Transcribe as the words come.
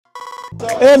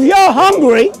If you're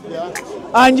hungry,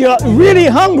 and you're really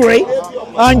hungry,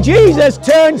 and Jesus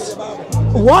turns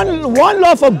one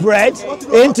loaf of bread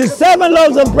into 7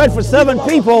 loaves of bread for 7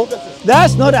 people, that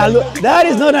is not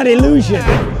an illusion.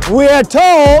 We are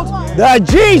told that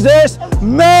Jesus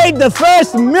made the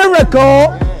first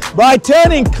miracle by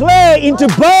turning clay into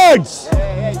birds.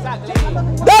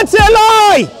 That's a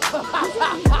lie!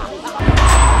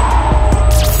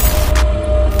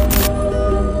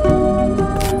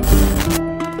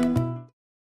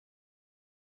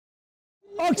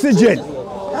 Oxygen.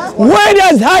 Where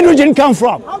does hydrogen come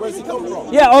from? Where does it come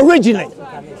from? Yeah, originally.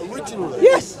 Originally?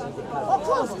 Yes.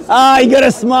 Ah, you got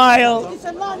a smile. It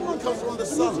comes from the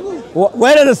sun.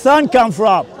 Where did the sun come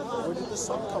from? Where did the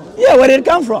sun come from? Yeah, where did it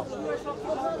come from? And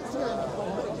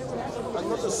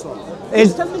not the sun.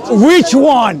 Which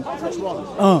one? Which one?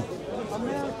 I'm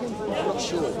not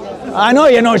sure. I know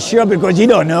you're not sure because you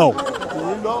don't know. Do you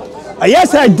know?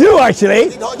 Yes, I do actually. Where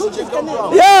did hydrogen come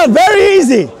from? Yeah, very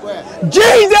easy. Where?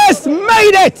 Jesus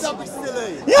made it. Don't be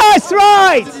silly. Yes,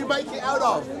 right. What did you make it out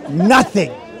of?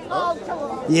 Nothing.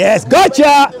 Yes,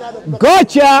 gotcha.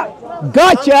 Gotcha.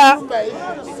 Gotcha. You made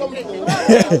something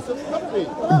out of nothing.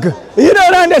 You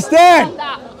don't understand.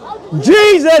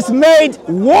 Jesus made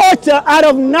water out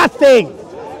of nothing. He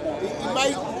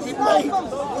made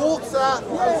water out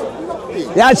of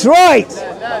nothing. That's right.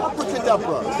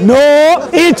 Abracadabra. No,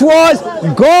 it was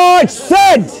God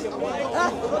said.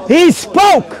 He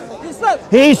spoke.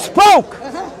 He spoke.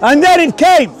 And then it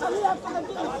came.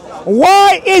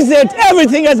 Why is it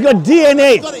everything has got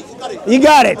DNA? You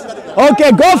got it.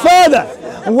 Okay, go further.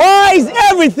 Why is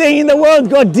everything in the world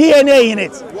got DNA in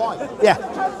it? Why? Yeah.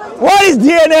 What is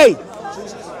DNA?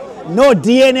 No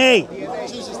DNA.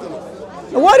 Jesus done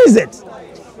it. What is it?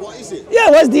 What is it? Yeah,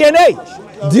 what's DNA?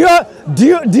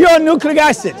 Deonucleic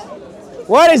acid.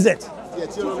 What is it? Yeah,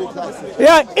 deonucleic acid.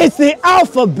 Yeah, it's the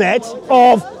alphabet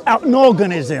of an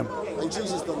organism. And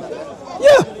Jesus done that.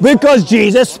 Yeah, because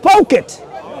Jesus spoke it.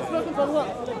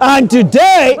 And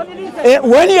today,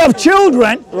 when you have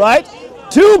children, right,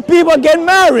 2 people get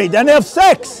married and they have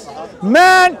sex.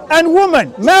 Man and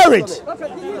woman married.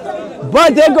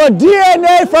 But they got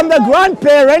DNA from the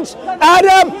grandparents,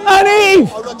 Adam and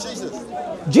Eve. Oh, not Jesus.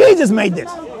 Jesus made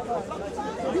this.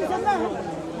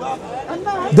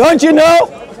 Don't you know?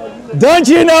 Don't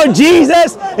you know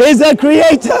Jesus is the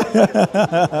creator?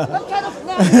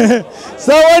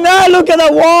 So when I look at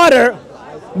the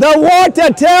water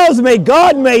tells me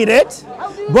God made it,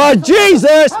 but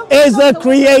Jesus is the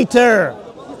creator.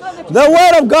 The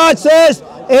word of God says,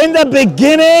 in the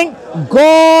beginning,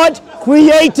 God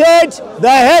created the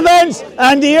heavens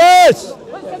and the earth.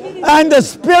 And the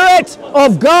Spirit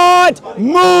of God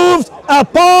moved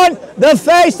upon the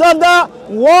face of the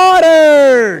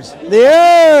waters, the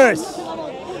earth.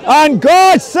 And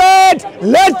God said,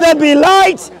 let there be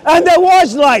light, and there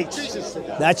was light.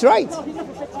 That's right.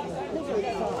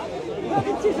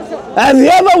 Have you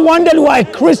ever wondered why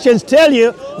Christians tell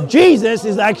you Jesus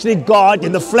is actually God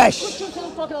in the flesh?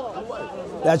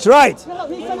 That's right.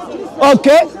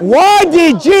 Okay, why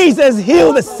did Jesus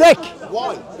heal the sick?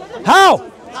 Why?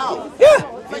 How? How? Yeah.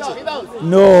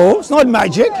 No, it's not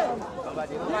magic.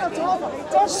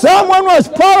 Someone was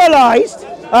paralyzed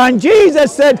and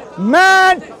Jesus said,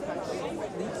 man,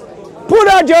 put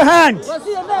out your hand.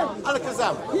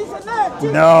 Alakazam.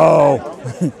 No.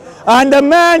 And the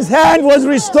man's hand was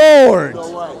restored. No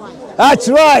way. That's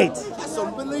right. That's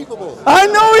unbelievable. I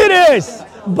know it is.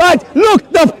 But look,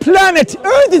 the planet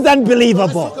Earth is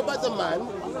unbelievable. Let's talk about the man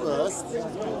first.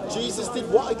 Jesus did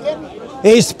what again?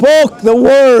 He spoke the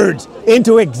word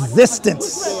into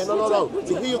existence. Yeah, no.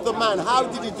 To heal the man, how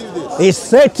did he do this? He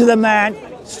said to the man,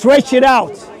 stretch it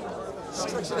out.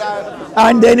 Stretch it out.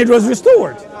 And then it was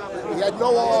restored. He had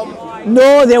no arm.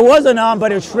 No, there was an arm,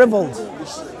 but it shriveled.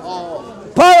 Oh,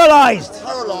 Paralyzed.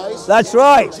 paralyzed. That's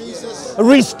right. Jesus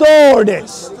Restored it.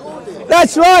 restored it.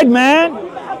 That's right, man.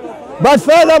 But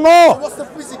furthermore, What's the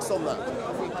physics on that?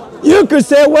 you could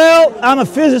say, well, I'm a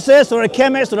physicist or a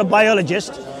chemist or a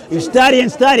biologist. You study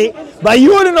and study, but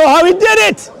you wouldn't know how he did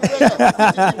it.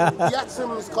 The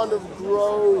atoms kind of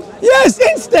grow Yes,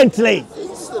 instantly.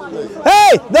 instantly.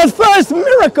 Hey, the first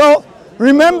miracle,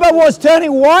 remember, was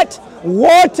turning what?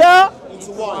 Water?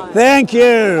 Into wine. Thank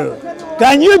you.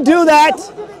 Can you do that?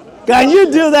 Can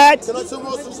you do that? Can I turn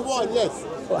water into wine? Yes.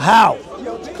 How?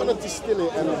 You kind of distill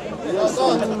it and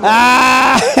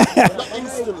Ah, not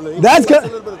instantly. That's Takes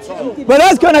good. a little bit of time. but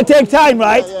that's going to take time,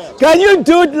 right? Yeah. Can you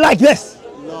do it like this?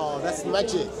 No, that's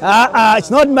magic. It's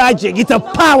not magic. It's the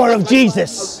power of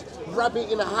Jesus.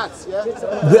 Rabbit in a hat,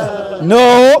 yeah?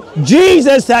 No,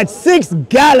 Jesus had 6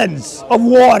 gallons of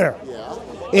water Yeah.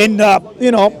 in,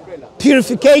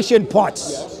 purification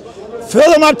pots.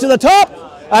 Fill them up to the top,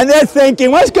 and they're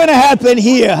thinking, what's going to happen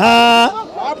here, huh?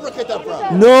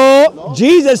 No,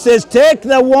 Jesus says, take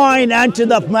the wine unto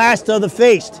the master of the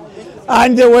feast.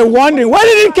 And they were wondering, where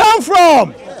did it come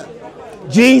from?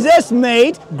 Jesus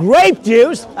made grape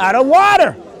juice out of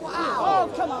water. Oh,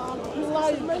 come on.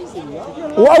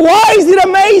 Why is it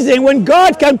amazing when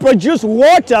God can produce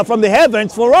water from the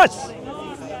heavens for us?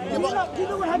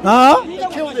 Huh?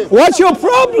 What's your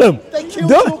problem? They killed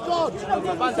your God.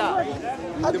 Banda,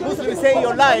 the Muslims say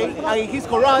you're lying, and in his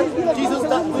Quran, Jesus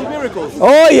does miracles.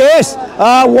 Oh yes.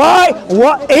 Why?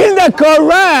 In the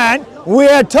Quran, we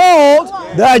are told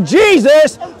that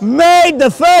Jesus made the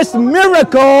first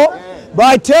miracle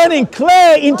by turning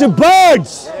clay into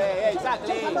birds.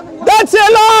 That's a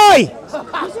lie.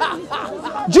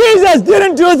 Jesus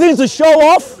didn't do things to show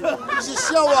off. It's a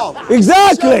show off.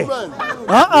 Exactly. Showman.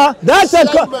 That's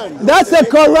the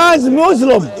Quran's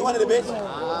Muslim. You wanted a bit?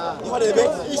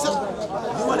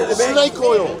 Snake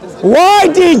oil. Why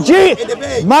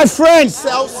did my friends?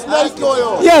 Sell snake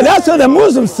oil. Yeah, that's what the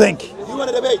Muslims think. You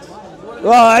wanted a bit?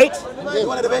 Right. You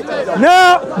wanted a bit?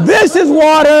 No, this is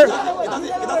water.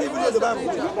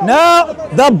 No,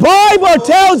 the Bible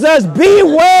tells us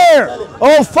beware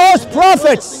of false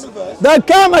prophets that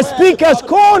come and speak as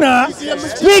corner,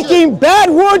 speaking bad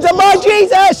words about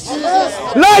Jesus.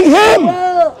 Like him.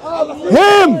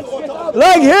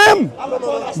 Like him.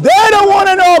 They don't want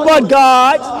to know about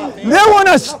God. They want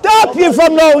to stop you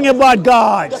from knowing about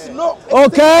God.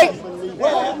 Okay?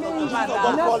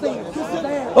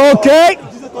 Okay?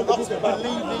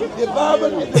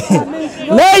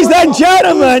 Ladies and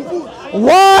gentlemen,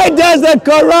 why does the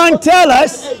Quran tell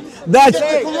us that...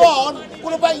 Quran?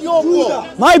 What about your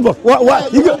book? My book?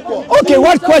 What? Okay,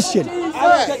 what question?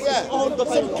 Yeah.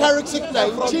 Some character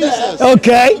named Jesus.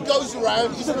 Okay. He goes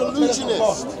around, he's an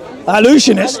illusionist.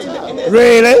 Illusionist?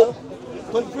 Really?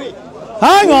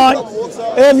 Hang on.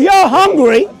 If you're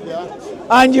hungry,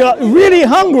 and you're really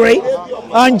hungry,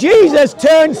 and Jesus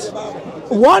turns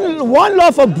one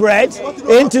loaf of bread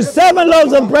into 7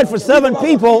 loaves of bread for 7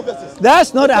 people, that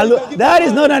is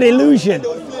not an illusion.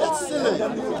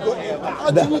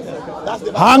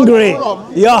 Hungry.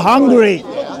 You're hungry,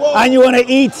 and you want to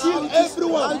eat.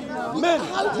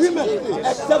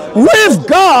 With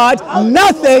God,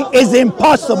 nothing is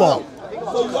impossible.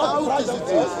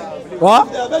 What?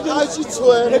 How you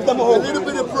turn a little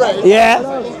bit of bread Yeah.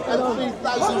 and feed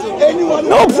thousands of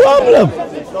No problem.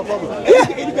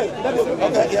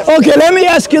 Yeah. Okay, let me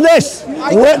ask you this. I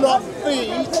cannot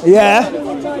feed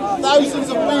thousands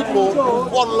of people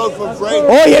with 1 loaf of bread.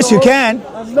 Oh, yes, you can.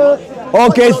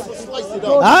 Okay.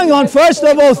 Hang on. First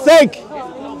of all, think.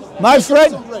 My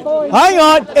friend, hang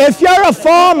on. If you're a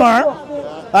farmer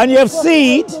and you have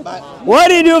seed, what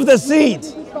do you do with the seed?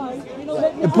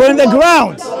 You put it in the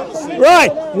ground.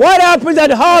 Right. What happens at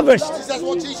harvest? That's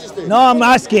what Jesus did. No, I'm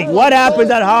asking. What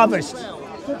happens at harvest?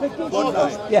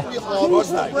 Yeah.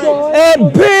 A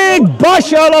big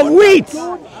bushel of wheat.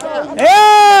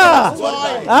 Yeah.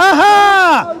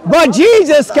 But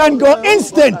Jesus can go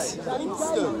instant.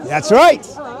 That's right.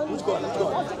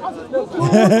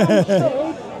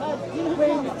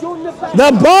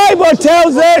 The Bible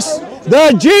tells us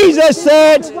that Jesus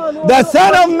said, the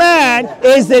Son of Man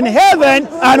is in heaven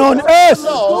and on earth.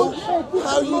 So,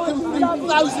 how you can feed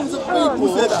thousands of people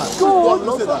with 1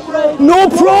 loaf of bread? No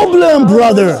problem,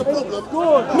 brother.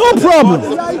 No problem.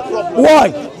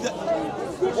 Why?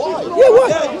 Yeah, why?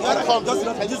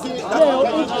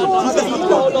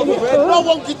 No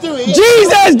one can do it.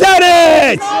 Jesus did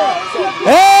it!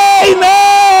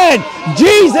 Amen!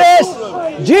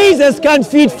 Jesus can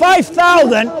feed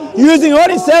 5,000 using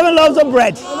only 7 loaves of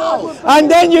bread. And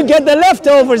then you get the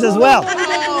leftovers as well.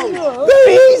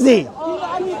 Very easy.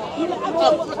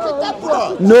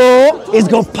 No, it's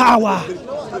got power.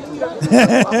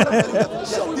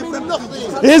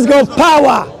 It's got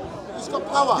power.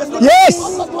 Yes.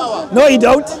 No, you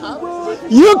don't.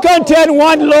 You can turn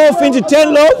 1 loaf into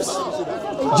 10 loaves.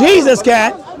 Jesus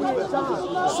can.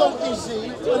 So is he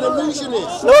an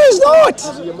illusionist? No, he's not.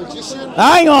 Is he a magician?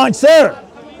 Hang on, sir.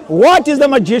 What is the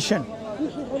magician? Did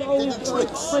he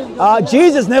tricks?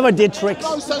 Jesus never did tricks.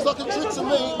 No, sounds like a trick to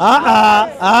me.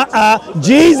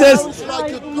 Jesus. Sounds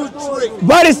like a good trick.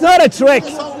 But it's not a trick.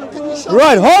 Can you show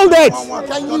Right, me? hold it.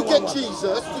 Can you get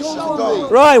Jesus to show me?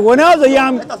 Right, when I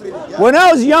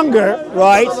was younger,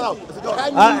 right,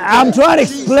 I'm trying to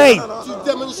explain. To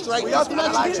demonstrate this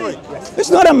magic trick. It's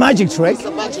not a magic trick. It's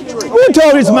a magic trick. Who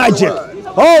told you it's magic?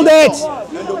 Hold it.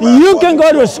 You can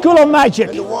go to a school of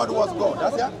magic.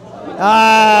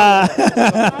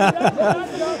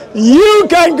 You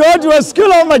can go to a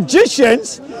school of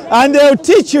magicians And they'll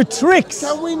teach you tricks.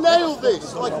 Can we nail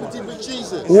this like we did with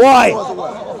Jesus? Why?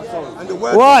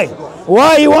 Why?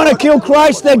 Why you want to kill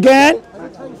Christ again?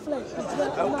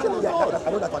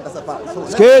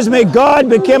 Excuse me, God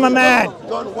became a man.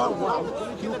 You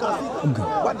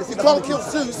can't kill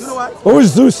Zeus. Who's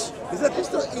Zeus? He's a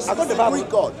Greek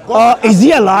god. Is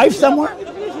he alive somewhere?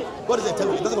 What does it tell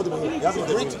you? It doesn't want to be. He hasn't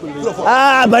Greek.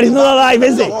 Ah, but he's not alive,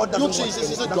 is he? Your Jesus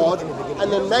is a god,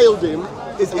 and then nailed him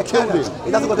and killed him.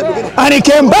 He doesn't go to the beginning. And he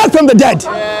came back from the dead.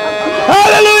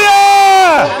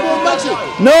 Hallelujah!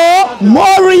 No,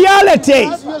 more reality.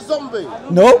 Is he a zombie?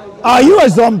 No, are you a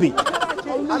zombie?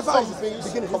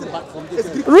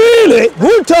 Really?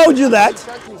 Who told you that?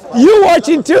 You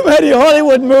watching too many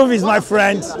Hollywood movies, my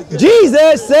friend.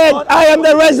 Jesus said, I am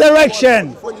the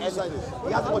resurrection.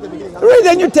 Read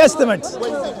the New Testament.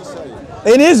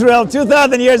 In Israel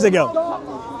 2,000 years ago.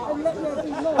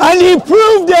 And he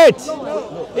proved it.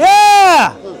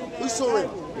 Yeah. Who saw him?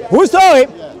 Who saw him?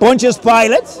 Pontius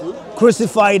Pilate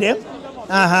crucified him.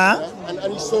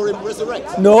 And he saw him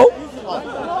resurrect. No. Who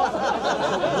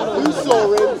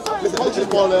saw him? In the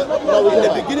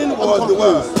beginning was the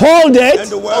Word. Paul did. And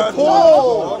the Word.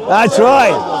 Paul. That's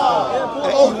right.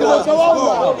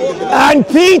 And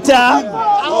Peter.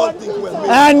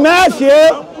 And Matthew.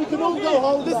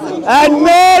 And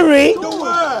Mary.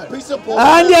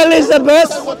 And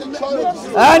Elizabeth.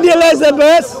 And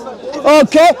Elizabeth.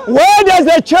 Okay. Where does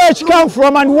the church come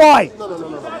from and why?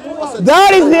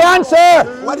 That is the answer.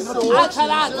 What is he?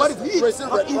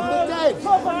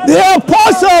 The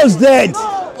apostles did.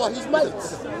 What, his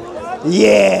mates?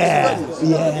 Yeah.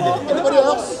 Anybody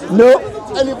else? No.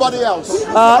 Anybody else?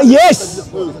 Yes.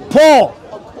 Paul.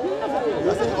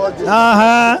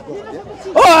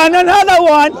 Oh, and another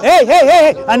one.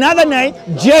 Hey. Another name.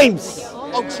 James.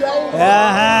 Oh, James.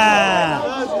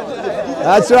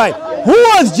 That's right. Who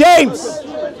was James?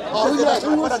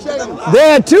 Who was James?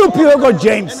 There are two people called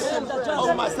James.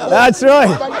 That's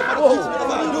right.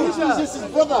 Jesus'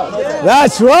 brother.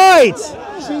 That's right.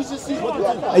 Jesus'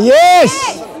 brother. Yes.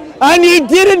 And he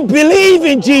didn't believe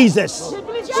in Jesus.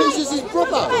 Jesus'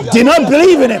 brother. Did not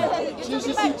believe in him.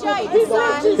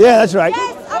 Yeah, that's right.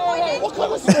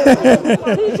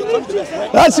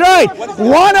 That's right.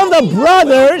 One of the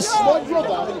brothers. My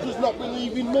brother does not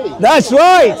believe in me. That's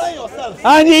right.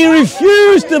 And he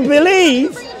refused to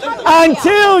believe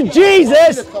until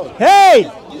Jesus. Hey,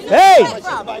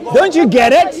 don't you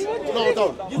get it? No, I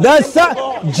don't. The son,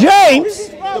 James,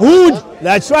 who,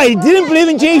 that's right, he didn't believe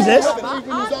in Jesus.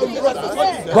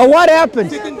 But what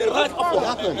happened?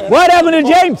 What happened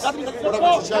to James? He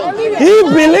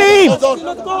believed.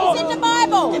 It's in the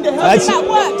Bible. That's That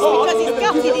works because he's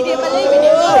gutted. He didn't believe in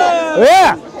it.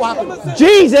 Yeah.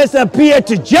 Jesus appeared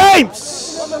to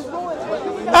James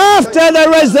after the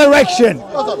resurrection.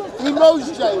 He knows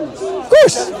James. Of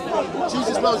course.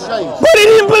 Jesus knows James. But he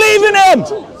didn't believe in him.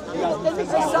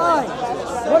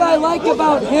 What I like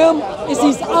about him is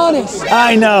he's honest.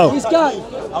 I know. He's got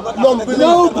Non-belief.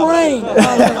 no brain.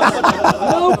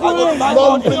 No brain.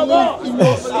 Non-belief in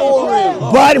your story.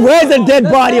 But where's the dead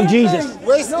body of Jesus?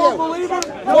 Where's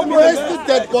the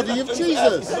dead body of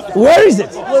Jesus? Where is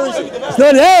it? Where is it? It's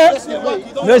not there.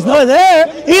 No, it's not there.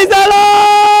 He's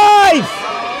alive.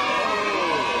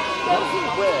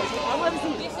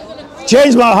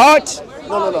 Changed my heart.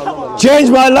 No.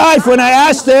 Changed my life when I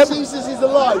asked him. Jesus is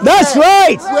alive. That's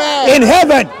right. Where? In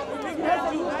heaven.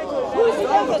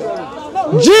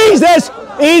 Jesus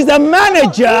is the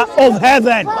manager of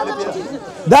heaven.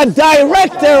 The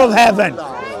director of heaven.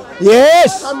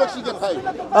 Yes. How much did you get paid?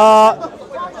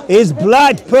 His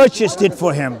blood purchased it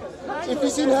for him. If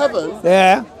he's in heaven,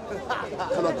 Yeah.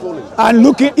 can I call him? And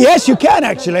looking, yes, you can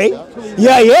actually.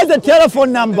 Yeah, here's the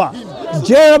telephone number.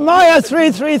 Jeremiah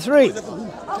 333.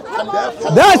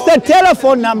 That's the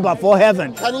telephone number for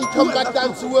heaven. Can he come back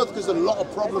down to earth? Because there's a lot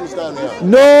of problems down here.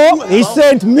 No, he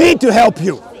sent me to help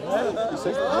you.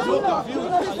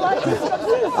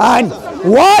 And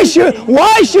why should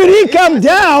he come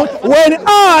down when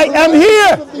I am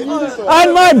here?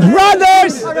 And my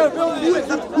brothers.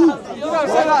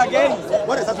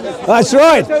 That's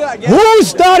right. Who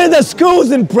started the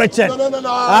schools in Britain? No.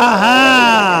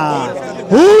 Aha.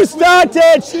 Who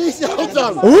started? Hold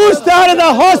on. Who started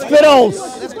the hospitals?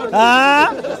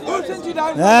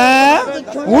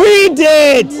 We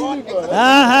did.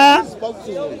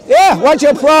 Yeah, what's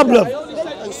your problem?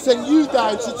 And send you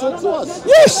down to talk to us.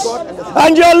 Yes,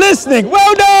 and you're listening.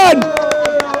 Well done.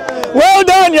 Well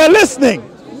done, you're listening.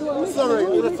 Sorry, I'm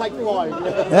going to take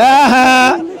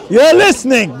 5. You're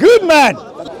listening. Good man.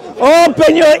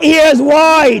 Open your ears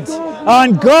wide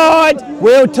and God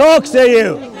will talk to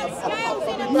you.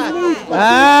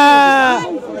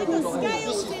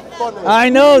 funny. I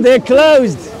know, they're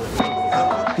closed.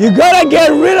 You gotta get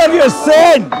rid of your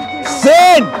sin.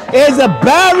 Sin is a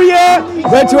barrier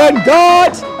between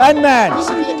God and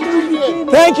man.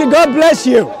 Thank you. God bless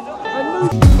you.